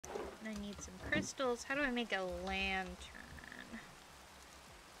I need some crystals. How do I make a lantern?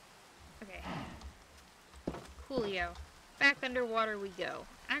 Okay. Coolio. Back underwater we go.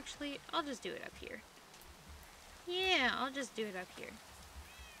 Actually, I'll just do it up here. Yeah, I'll just do it up here.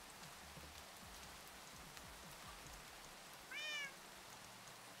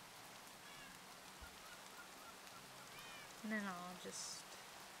 And then I'll just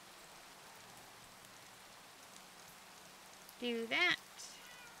do that.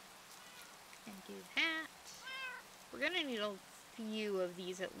 And do that. We're gonna need a few of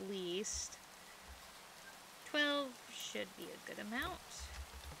these at least. 12 should be a good amount.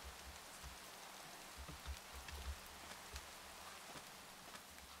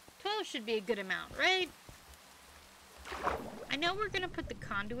 Should be a good amount, right? I know we're gonna put the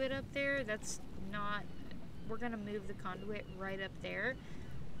conduit up there. That's not... We're gonna move the conduit right up there.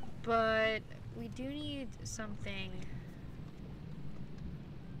 But we do need something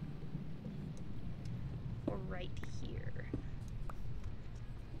for right here.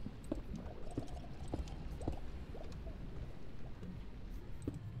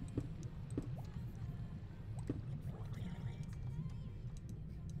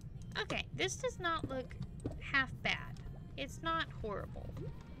 Okay, this does not look half bad. It's not horrible.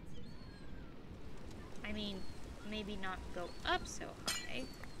 I mean, maybe not go up so high.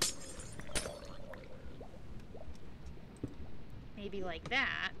 Maybe like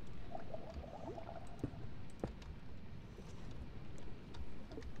that.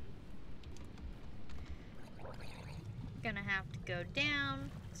 Gonna have to go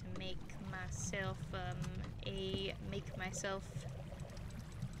down to make myself,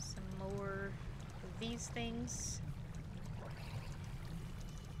 some more of these things.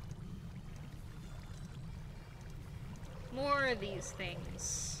 More of these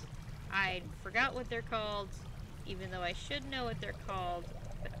things. I forgot what they're called, even though I should know what they're called,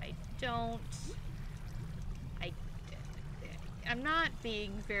 but I don't. I'm not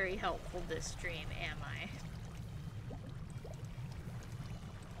being very helpful this stream, am I?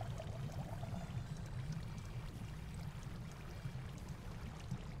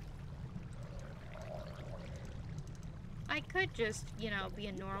 I could just, you know, be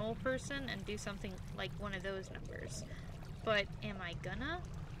a normal person and do something like one of those numbers. But am I gonna?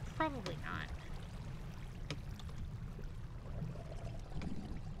 Probably not.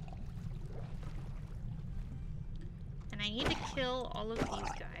 And I need to kill all of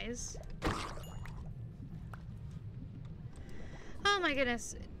these guys. Oh my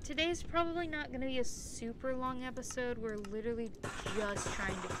goodness. Today's probably not going to be a super long episode. We're literally just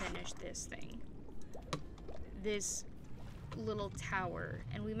trying to finish this thing. This little tower.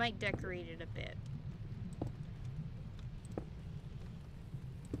 And we might decorate it a bit.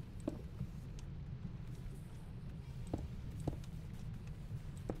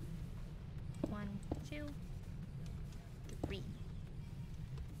 One, two, three.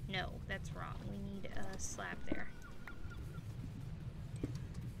 No, that's wrong. We need a slab there.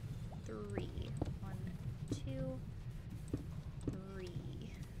 Three. One, two,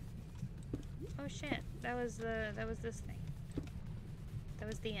 three. Oh shit! That was this thing. That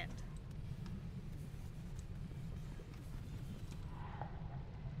was the end.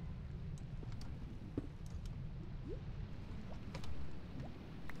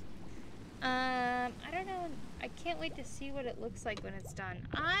 I don't know. I can't wait to see what it looks like when it's done.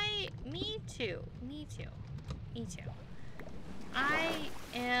 Me too. I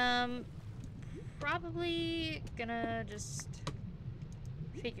am probably gonna just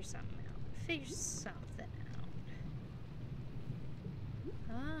figure something out.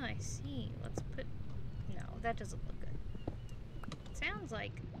 Ah, I see. Let's put... No, that doesn't look good. Sounds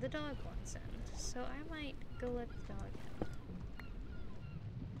like the dog wants in, so I might go let the dog in.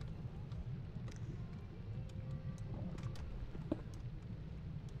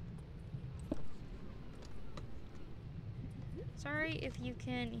 Sorry if you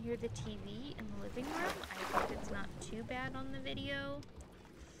can hear the TV in the living room. I hope it's not too bad on the video,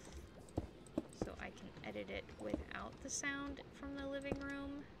 so I can edit it without the sound from the living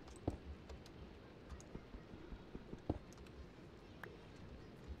room.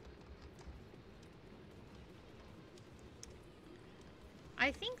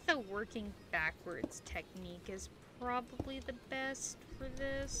 I think the working backwards technique is probably the best for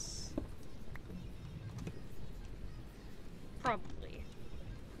this. Probably.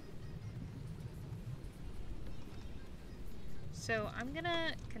 So I'm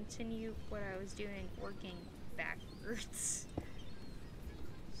gonna continue what I was doing, working backwards.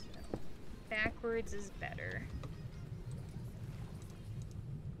 So backwards is better.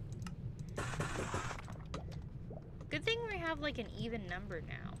 Good Good thing we have like an even number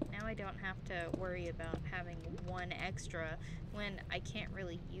now. Now I don't have to worry about having one extra when I can't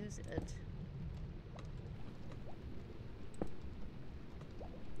really use it.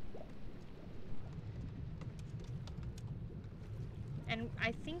 And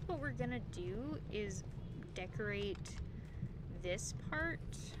I think what we're gonna do is decorate this part,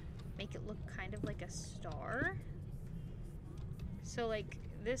 make it look kind of like a star. So like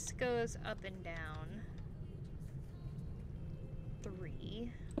this goes up and down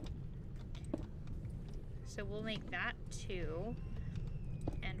 3. So we'll make that 2,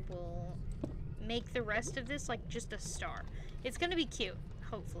 and we'll make the rest of this like just a star. It's gonna be cute,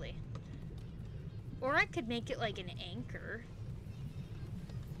 hopefully. Or I could make it like an anchor.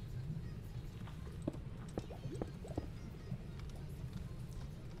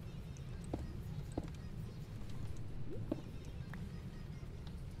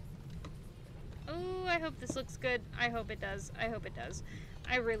 Oh, I hope this looks good. I hope it does. I hope it does.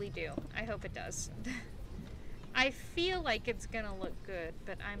 I really do. I hope it does. I feel like it's gonna look good,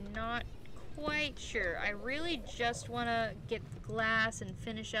 but I'm not quite sure. I really just want to get the glass and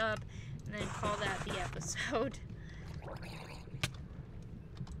finish up and then call that the episode.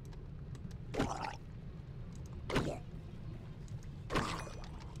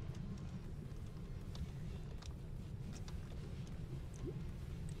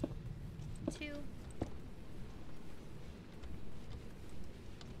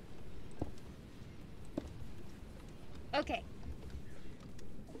 Okay,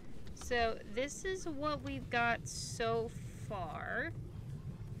 so this is what we've got so far.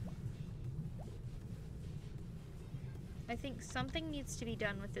 I think something needs to be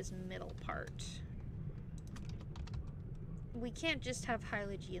done with this middle part. We can't just have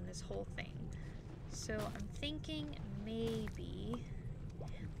Hylogy in this whole thing. So I'm thinking maybe,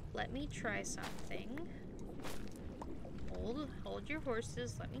 let me try something. Hold your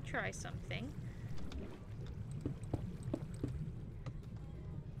horses, let me try something.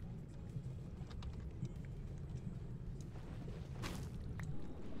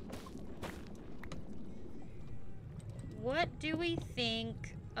 What do we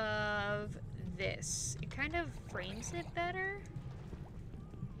think of this? It kind of frames it better.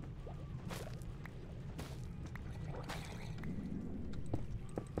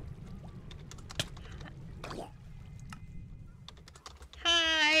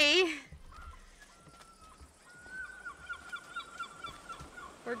 Hi!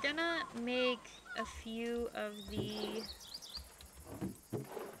 We're gonna make a few of the...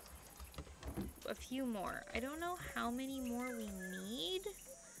 a few more. I don't know how many more we need,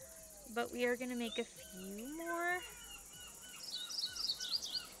 but we are gonna make a few more.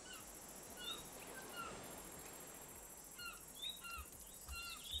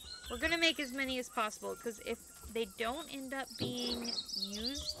 We're gonna make as many as possible, because if they don't end up being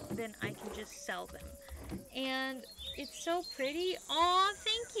used, then I can just sell them. And it's so pretty. Aw,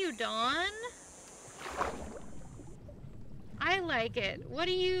 thank you, Dawn. I like it. What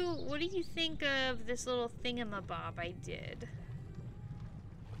do you think of this little thingamabob I did?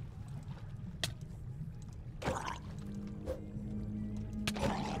 A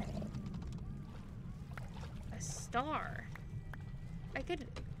star. I could...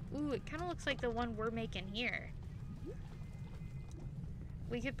 Ooh, it kind of looks like the one we're making here.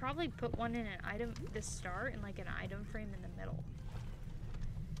 We could probably put one in an item... this star in like an item frame in the middle.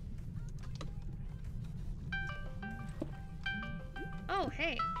 Oh,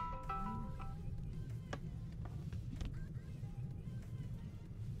 hey.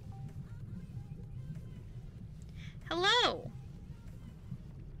 Hello.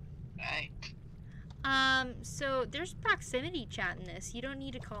 Hi. So there's proximity chat in this. You don't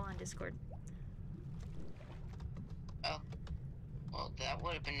need to call on Discord. Oh. Well, that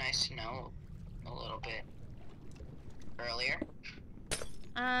would have been nice to know a little bit earlier.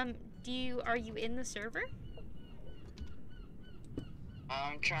 Are you in the server?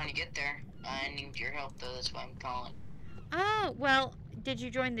 I'm trying to get there. I need your help, though. That's why I'm calling. Oh, well, did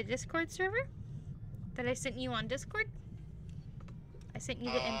you join the Discord server that I sent you on Discord? I sent you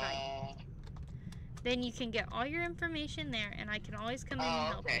the invite. Then you can get all your information there, and I can always come in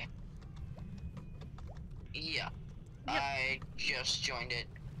and help you. Yeah. Yep. I just joined it.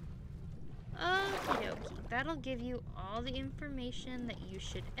 Okie dokie. That'll give you all the information that you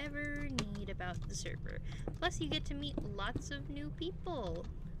should ever need about the server. Plus, you get to meet lots of new people.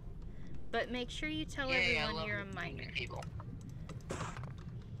 But make sure you tell everyone you're a minor. People.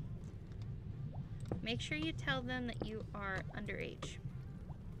 Make sure you tell them that you are underage.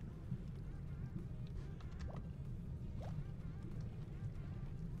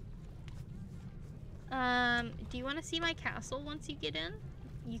 Do you want to see my castle once you get in?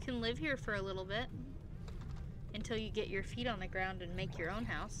 You can live here for a little bit. Until you get your feet on the ground and make your own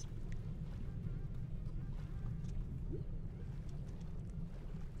house.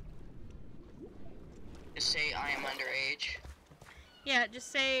 Just say I am underage. Yeah,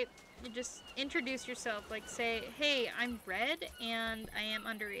 just introduce yourself. Like, say, hey, I'm Red, and I am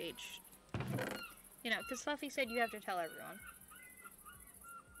underage. You know, because Fluffy said you have to tell everyone.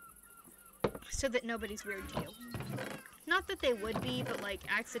 So that nobody's weird to you. Not that they would be, but, like,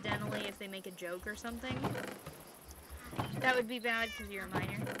 accidentally if they make a joke or something. That would be bad because you're a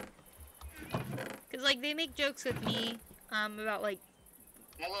minor. Because, like, they make jokes with me, about, like...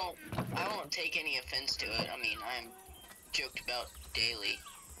 I won't take any offense to it. I mean, I'm joked about daily.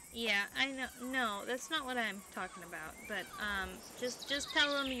 Yeah, I know. No, that's not what I'm talking about. But, just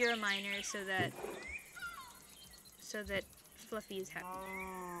tell them you're a minor so that Fluffy is happy.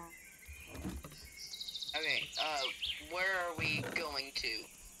 Okay, where are we going to?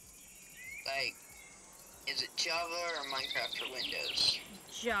 Like, is it Java or Minecraft for Windows?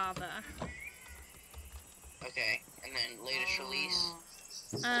 Java. Okay, and then latest release?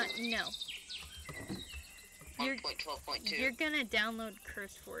 No. 1.12.2. You're gonna download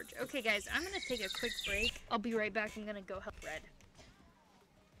CurseForge. Okay, guys, I'm gonna take a quick break. I'll be right back. I'm gonna go help Red.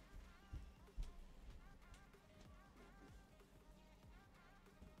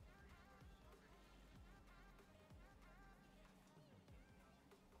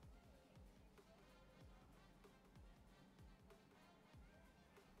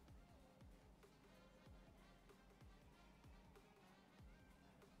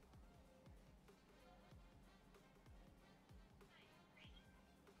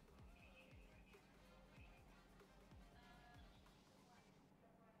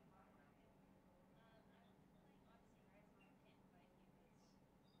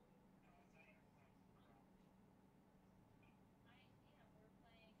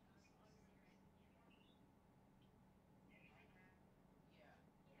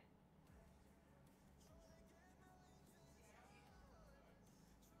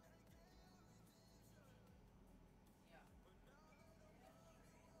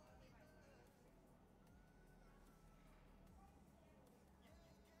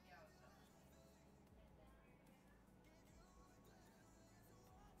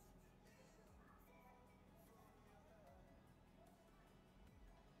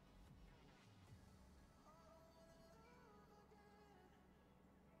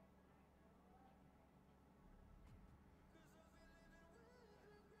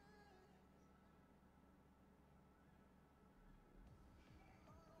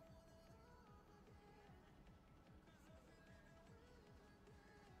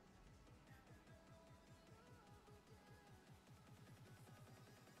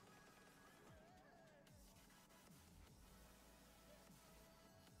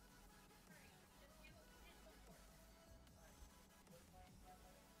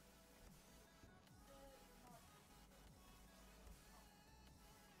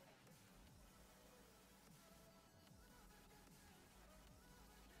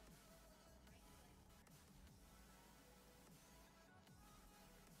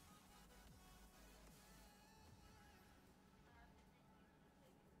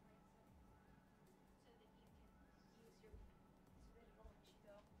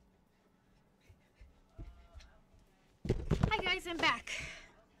 Hi guys, I'm back.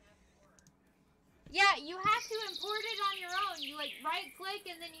 Yeah, you have to import it on your own. You like right click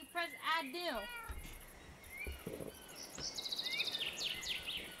and then you press add new.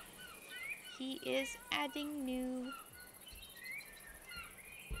 He is adding new.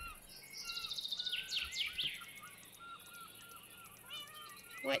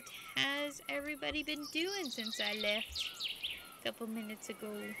 What has everybody been doing since I left a couple minutes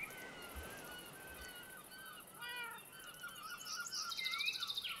ago?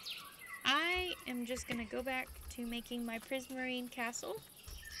 I am just gonna go back to making my prismarine castle.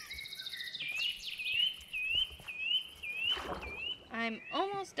 I'm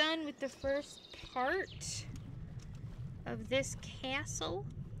almost done with the first part of this castle.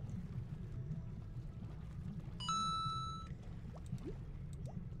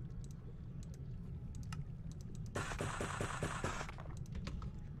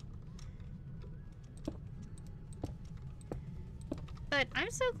 But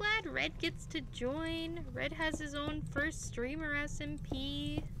I'm so glad Red gets to join. Red has his own first streamer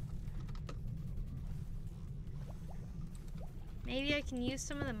SMP. Maybe I can use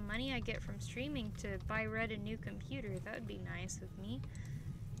some of the money I get from streaming to buy Red a new computer. That would be nice with me.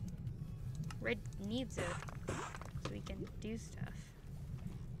 Red needs it so he can do stuff.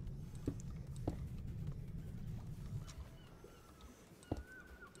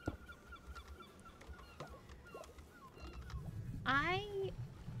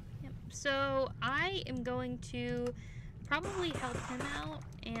 So I am going to probably help him out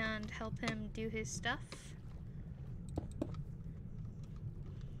and help him do his stuff.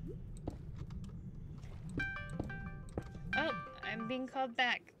 Oh, I'm being called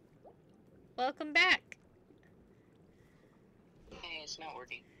back. Welcome back. Hey, it's not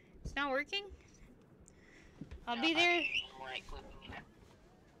working. It's not working? I'll No, be there. I'm right clicking it.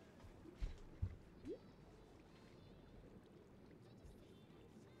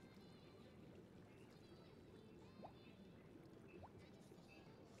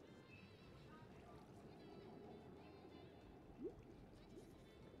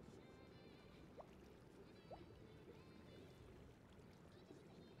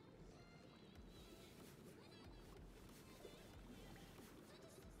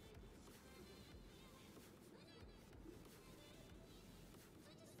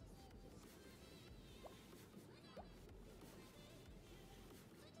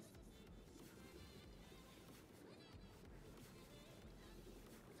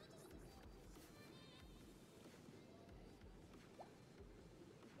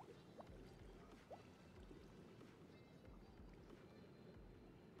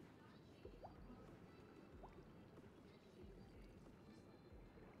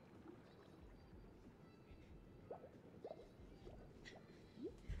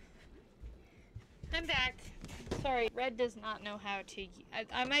 I'm back. Sorry, Red does not know how to...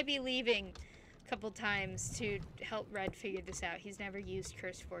 I might be leaving a couple times to help Red figure this out. He's never used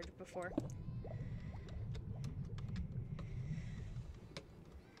CurseForge before.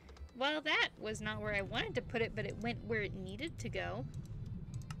 Well, that was not where I wanted to put it, but it went where it needed to go.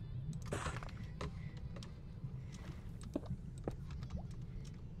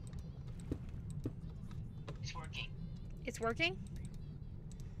 It's working. It's working?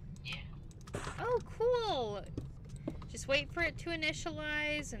 Yeah. Oh, cool! Just wait for it to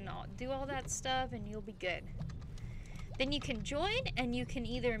initialize and do all that stuff and you'll be good. Then you can join and you can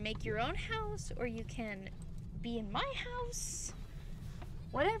either make your own house or you can be in my house.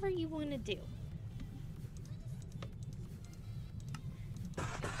 Whatever you want to do. The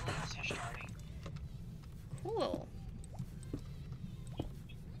playoffs are starting. Cool.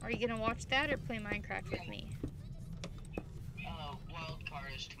 Are you gonna watch that or play Minecraft with me? Wild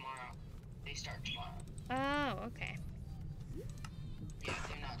card is tomorrow. They start tomorrow. Oh, okay. Yeah,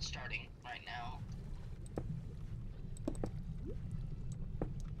 they're not starting right now.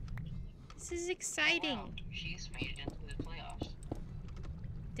 This is exciting. Oh, wow. She's made it into the playoffs.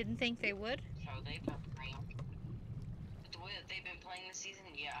 Didn't think they would. So they've been playing. But the way that they've been playing this season,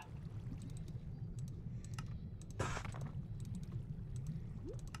 yeah.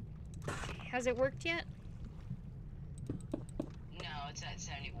 Has it worked yet? No, it's at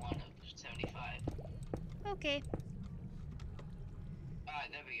 71 of 75. Okay.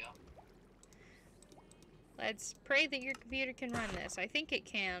 Alright, there we go. Let's pray that your computer can run this. I think it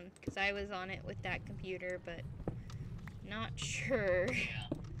can, because I was on it with that computer, but not sure. Yeah.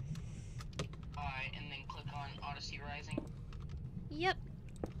 Alright, and then click on Odyssey Rising. Yep.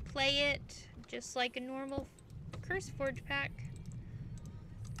 Play it just like a normal CurseForge pack.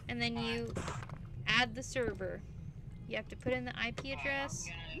 And then you add the server. You have to put in the IP address.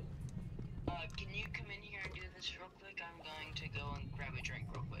 Can you come in here and do this real quick? I'm going to go and grab a drink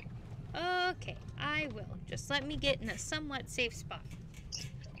real quick. Okay, I will. Just let me get in a somewhat safe spot.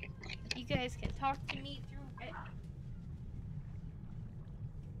 You guys can talk to me through it.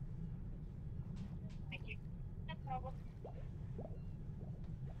 Thank you. No problem.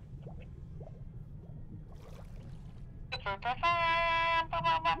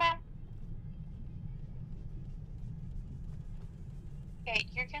 Okay,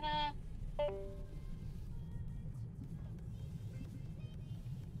 you're gonna...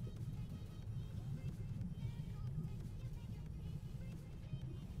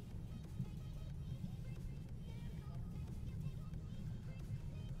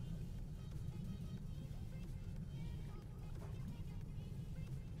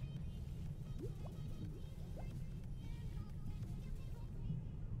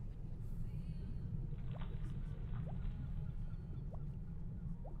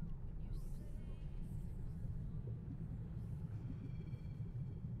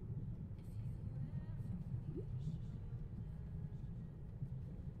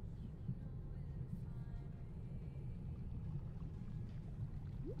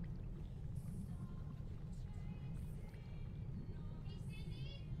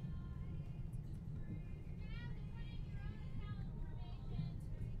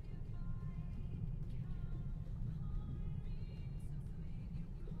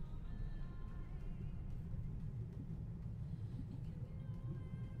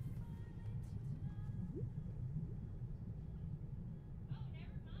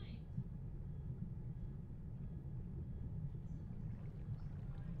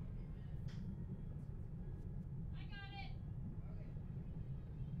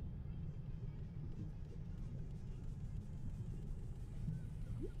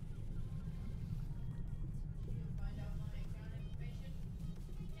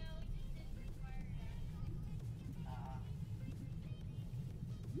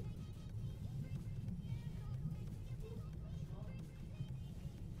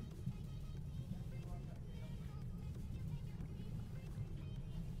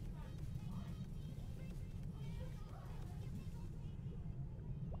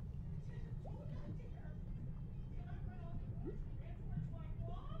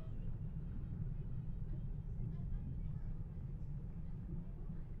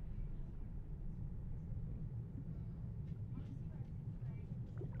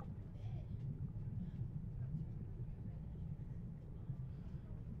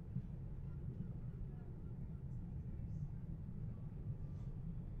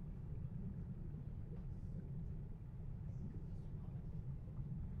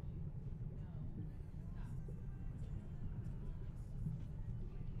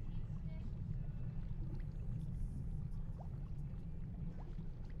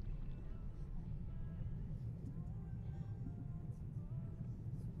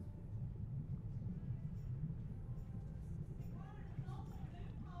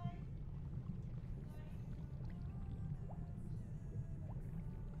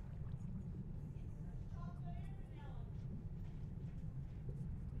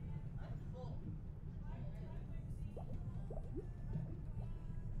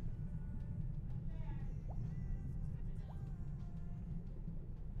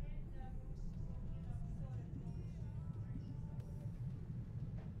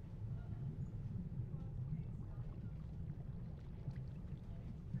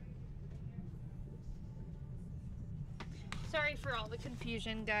 Sorry for all the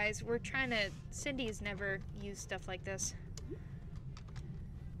confusion, guys. We're trying to... Cindy's never used stuff like this.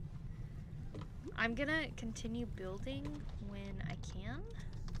 I'm gonna continue building when I can.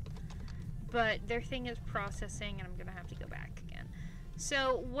 But their thing is processing, and I'm gonna have to go back again.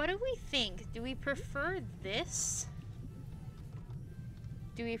 So, what do we think? Do we prefer this?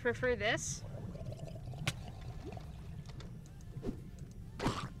 Do we prefer this?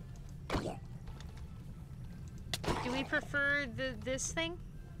 Do we prefer this thing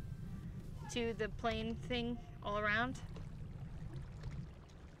to the plain thing all around?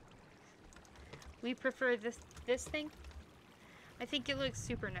 We prefer this thing? I think it looks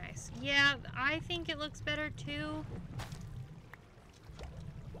super nice. Yeah, I think it looks better too.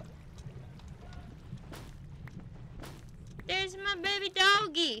 There's my baby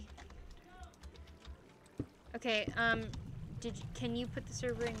doggy. Okay, can you put the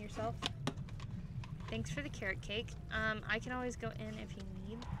server in yourself? Thanks for the carrot cake. I can always go in if you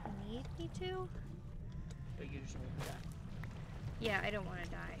need me to. But you just won't die. Yeah, I don't want to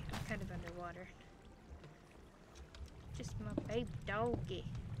die. I'm kind of underwater. Just my baby doggy.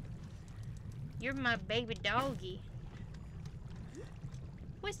 You're my baby doggy.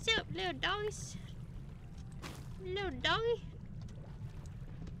 What's up, little doggies? Little doggy?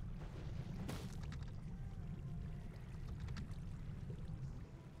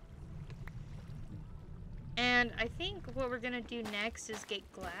 And I think what we're gonna do next is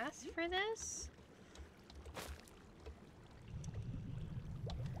get glass for this.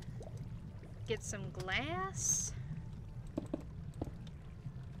 Get some glass.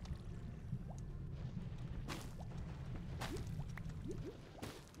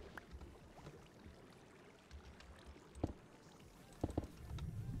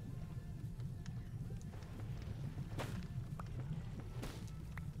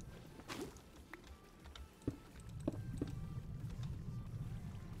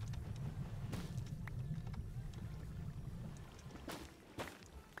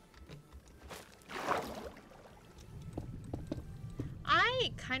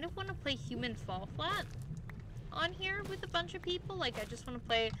 I kind of want to play Human Fall Flat on here with a bunch of people. Like, I just want to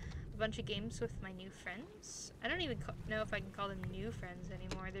play a bunch of games with my new friends. I don't even know if I can call them new friends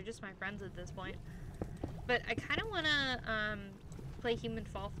anymore. They're just my friends at this point. But I kind of want to play Human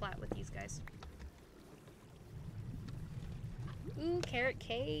Fall Flat with these guys. Ooh, carrot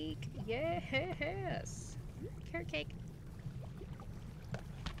cake. Yes. Carrot cake.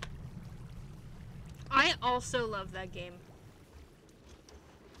 I also love that game.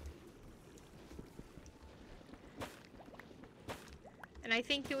 And I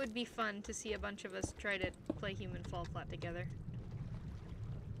think it would be fun to see a bunch of us try to play Human Fall Flat together.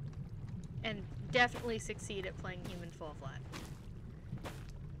 And definitely succeed at playing Human Fall Flat.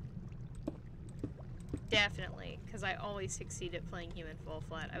 Definitely, because I always succeed at playing Human Fall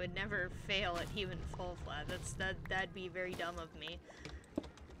Flat. I would never fail at Human Fall Flat. That'd be very dumb of me.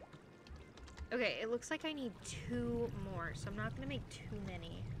 Okay, it looks like I need 2 more, so I'm not gonna make too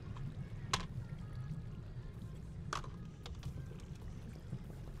many.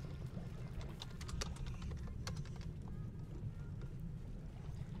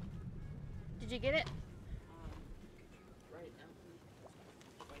 Did you get it? Right now.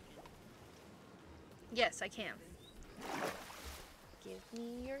 Yes, I can. Give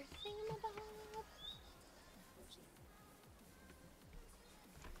me your thingamabob.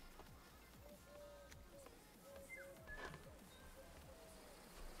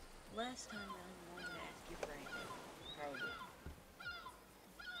 Last time I'm going to ask you for anything. Probably.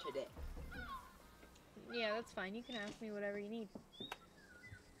 Today. Yeah, that's fine. You can ask me whatever you need.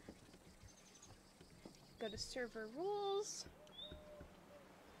 Go to server rules.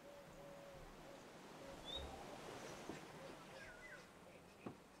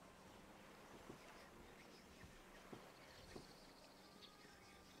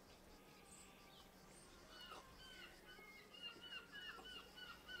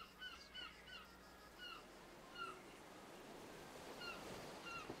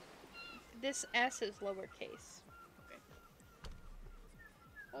 This S is lowercase.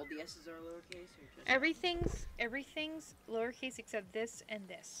 All the S's are lowercase or just... Everything's lowercase except this and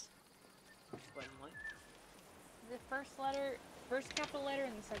this. Explain what? The first capital letter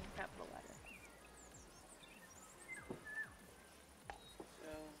and the second capital letter. So...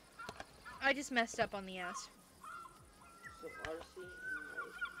 I just messed up on the S. So Odyssey and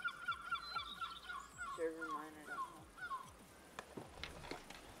like... Server mine, I don't know.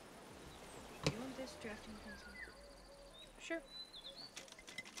 Do you want this drafting pencil? Sure.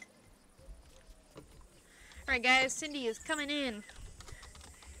 Alright guys, Cindy is coming in.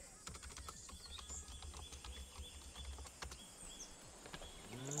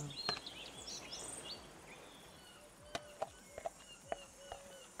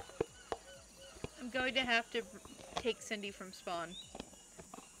 going to have to take Cindy from spawn.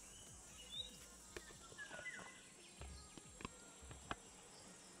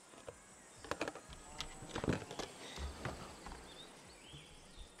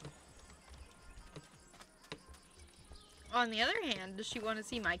 On the other hand, does she want to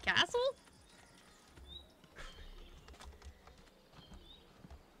see my castle?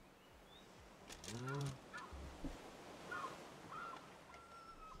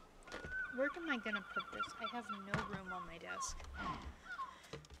 Where am I gonna put this? I have no room on my desk.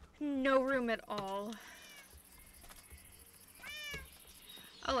 No room at all.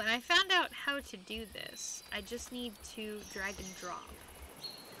 Oh, and I found out how to do this. I just need to drag and drop.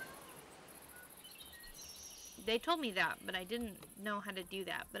 They told me that, but I didn't know how to do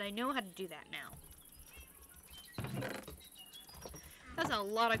that. But I know how to do that now. That's a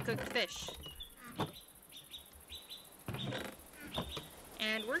lot of cooked fish.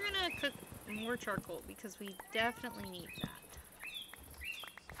 And we're gonna cook more charcoal because we definitely need that.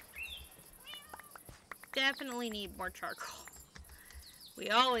 Definitely need more charcoal. We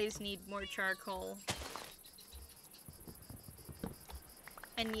always need more charcoal.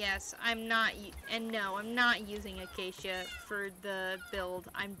 And yes, I'm not using acacia for the build.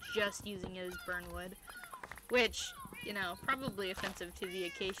 I'm just using it as burnwood. Which, you know, probably offensive to the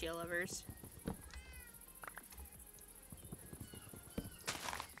acacia lovers.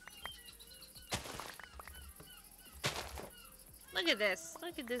 Look at this.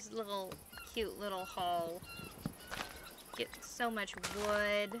 Look at this little cute little haul. Get so much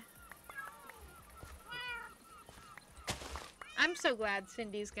wood. I'm so glad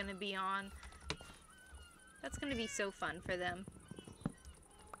Cindy's gonna be on. That's gonna be so fun for them.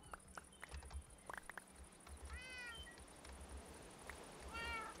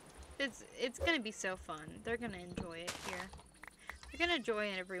 It's gonna be so fun. They're gonna enjoy it here. They're gonna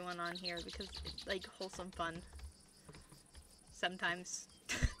enjoy everyone on here because it's like wholesome fun. Sometimes.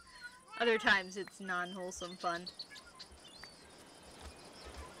 Other times it's non-wholesome fun.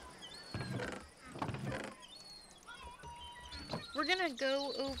 We're gonna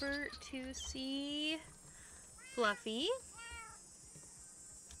go over to see Fluffy.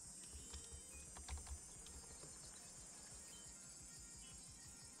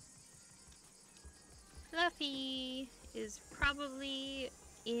 Fluffy is probably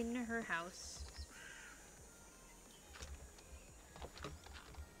in her house.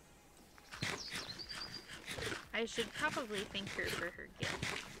 I should probably thank her for her gift.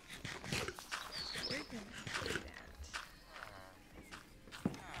 We're gonna do that.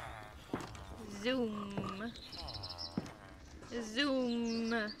 Zoom.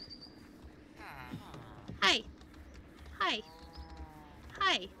 Zoom. Hi. Hi.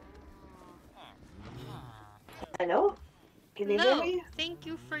 Hi. Hello? Can you hear Hello. me? Thank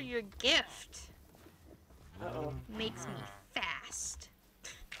you for your gift. Uh-oh. Makes me fast.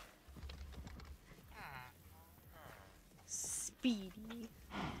 Speedy.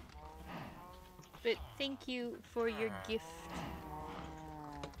 But thank you for your gift.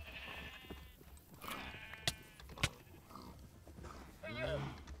 No.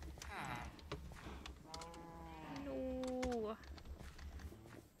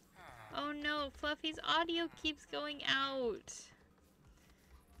 Oh no, Fluffy's audio keeps going out.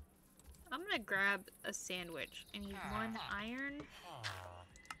 I'm gonna grab a sandwich. I need 1 iron.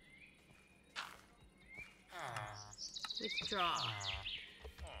 Withdraw.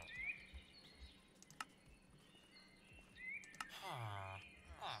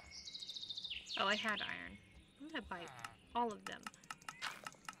 Oh, I had iron. I'm gonna buy all of them.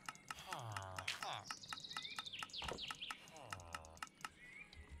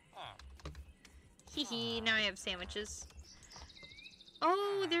 Hee now I have sandwiches.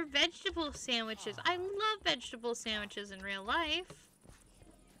 Oh, they're vegetable sandwiches. I love vegetable sandwiches in real life.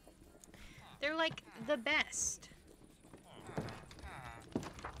 They're like the best.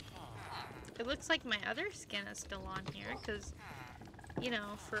 It looks like my other skin is still on here because, you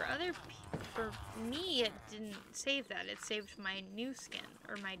know, for me it didn't save that. It saved my new skin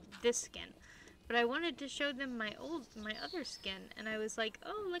or this skin. But I wanted to show them my other skin, and I was like,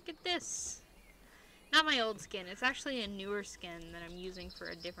 "Oh, look at this." Not my old skin. It's actually a newer skin that I'm using for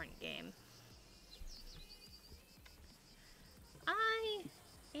a different game. I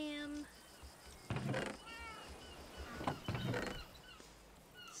am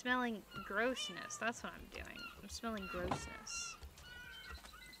smelling grossness. That's what I'm doing. I'm smelling grossness.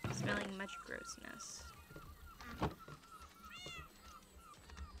 I'm smelling much grossness.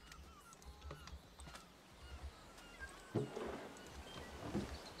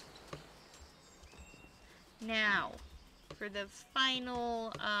 Now, for the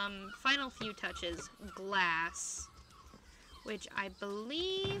final few touches, glass, which I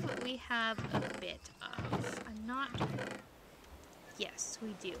believe we have a bit of. I'm not... Yes,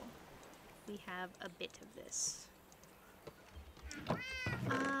 we do. We have a bit of this.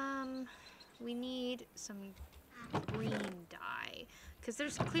 We need some green dye, because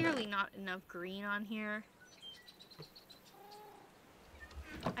there's clearly not enough green on here.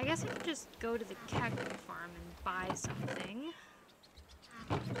 I guess I could just go to the cactus farm and buy something.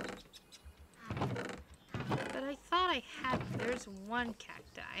 But I thought I had... There's one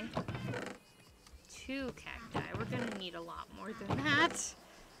cacti. 2 cacti. We're gonna need a lot more than that.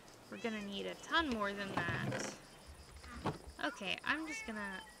 We're gonna need a ton more than that. Okay, I'm just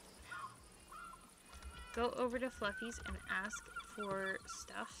gonna go over to Fluffy's and ask for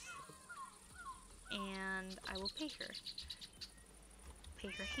stuff. And I will pay her. Pay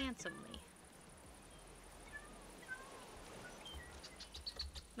her handsomely.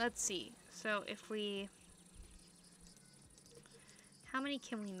 Let's see. So if we... How many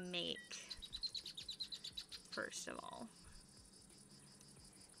can we make? First of all.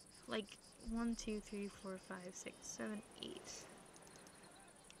 Like 1, 2, 3, 4, 5, 6, 7, 8.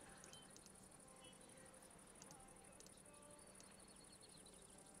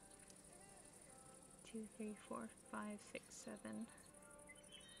 Two, 3, 4, 5, 6, 7.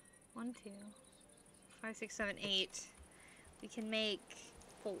 1, 2, 5, 6, 7, 8. We can make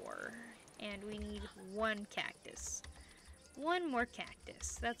 4. And we need 1 cactus. 1 more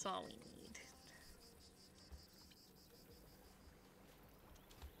cactus. That's all we need.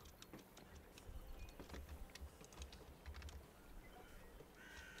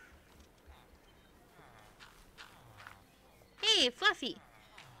 Hey, Fluffy.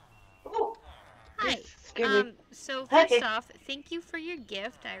 Oh, Hi. excuse me. So Hi. first off, thank you for your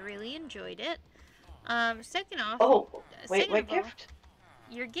gift. I really enjoyed it. Second off, Oh, wait, second what of all, gift?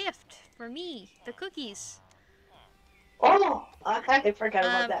 your gift for me, the cookies. Oh, I forgot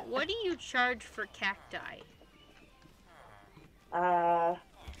about that. What do you charge for cacti? I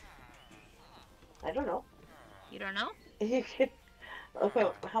don't know. You don't know? Okay,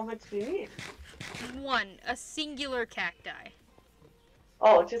 how much do you need? 1, a singular cacti.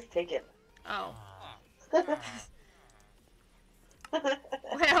 Oh, just take it. Oh.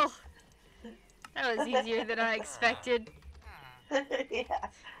 Well, that was easier than I expected. Yeah.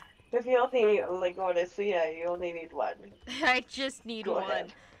 If you only like Odyssey, yeah, you only need 1. I just need Go 1.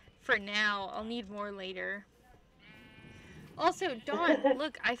 ahead. For now, I'll need more later. Also, Dawn,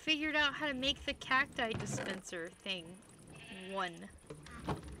 look, I figured out how to make the cacti dispenser thing. 1.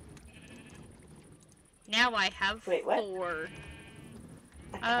 Now I have Wait, what? 4.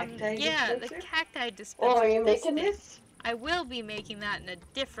 A cacti Yeah, the dispenser? cacti dispenser. Oh, are you this making thing. this? I will be making that in a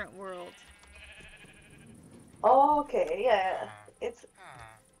different world. Oh, okay, yeah.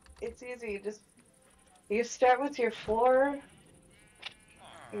 It's easy. You start with your 4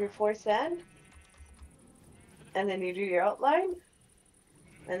 sand, and then you do your outline,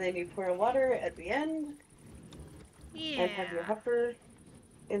 and then you pour water at the end, Yeah. and have your hopper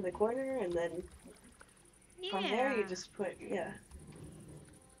in the corner, and then from there you just put, yeah.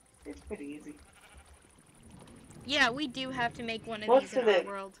 It's pretty easy. Yeah, we do have to make one of Most these in of our it-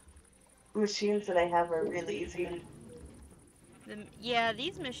 world. Machines that I have are really easy. Yeah,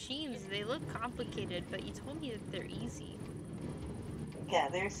 these machines, they look complicated, but you told me that they're easy. Yeah,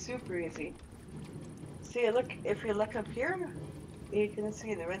 they're super easy. See, look, if you look up here, you can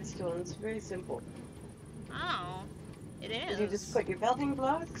see the redstone. It's very simple. Oh, it is. You just put your building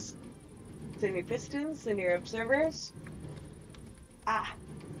blocks, then your pistons, then your observers. Ah,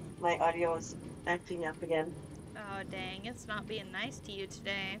 my audio is acting up again. Oh, dang, it's not being nice to you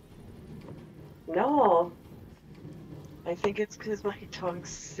today. No. I think it's because my dog's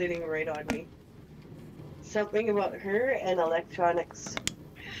sitting right on me. Something about her and electronics.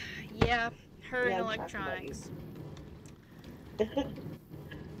 Yeah, her Yeah, and I'm talking about you. electronics.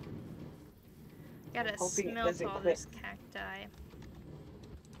 Gotta hoping it smelt doesn't all click. this cacti.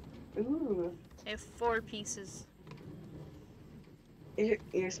 Ooh, I have 4 pieces.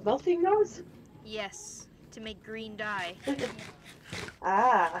 you're smelting those? Yes, to make green dye.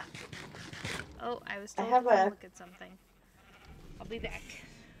 Ah, Oh, I was I told have to come a- look at something. I'll be back.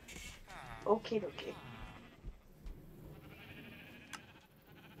 okay.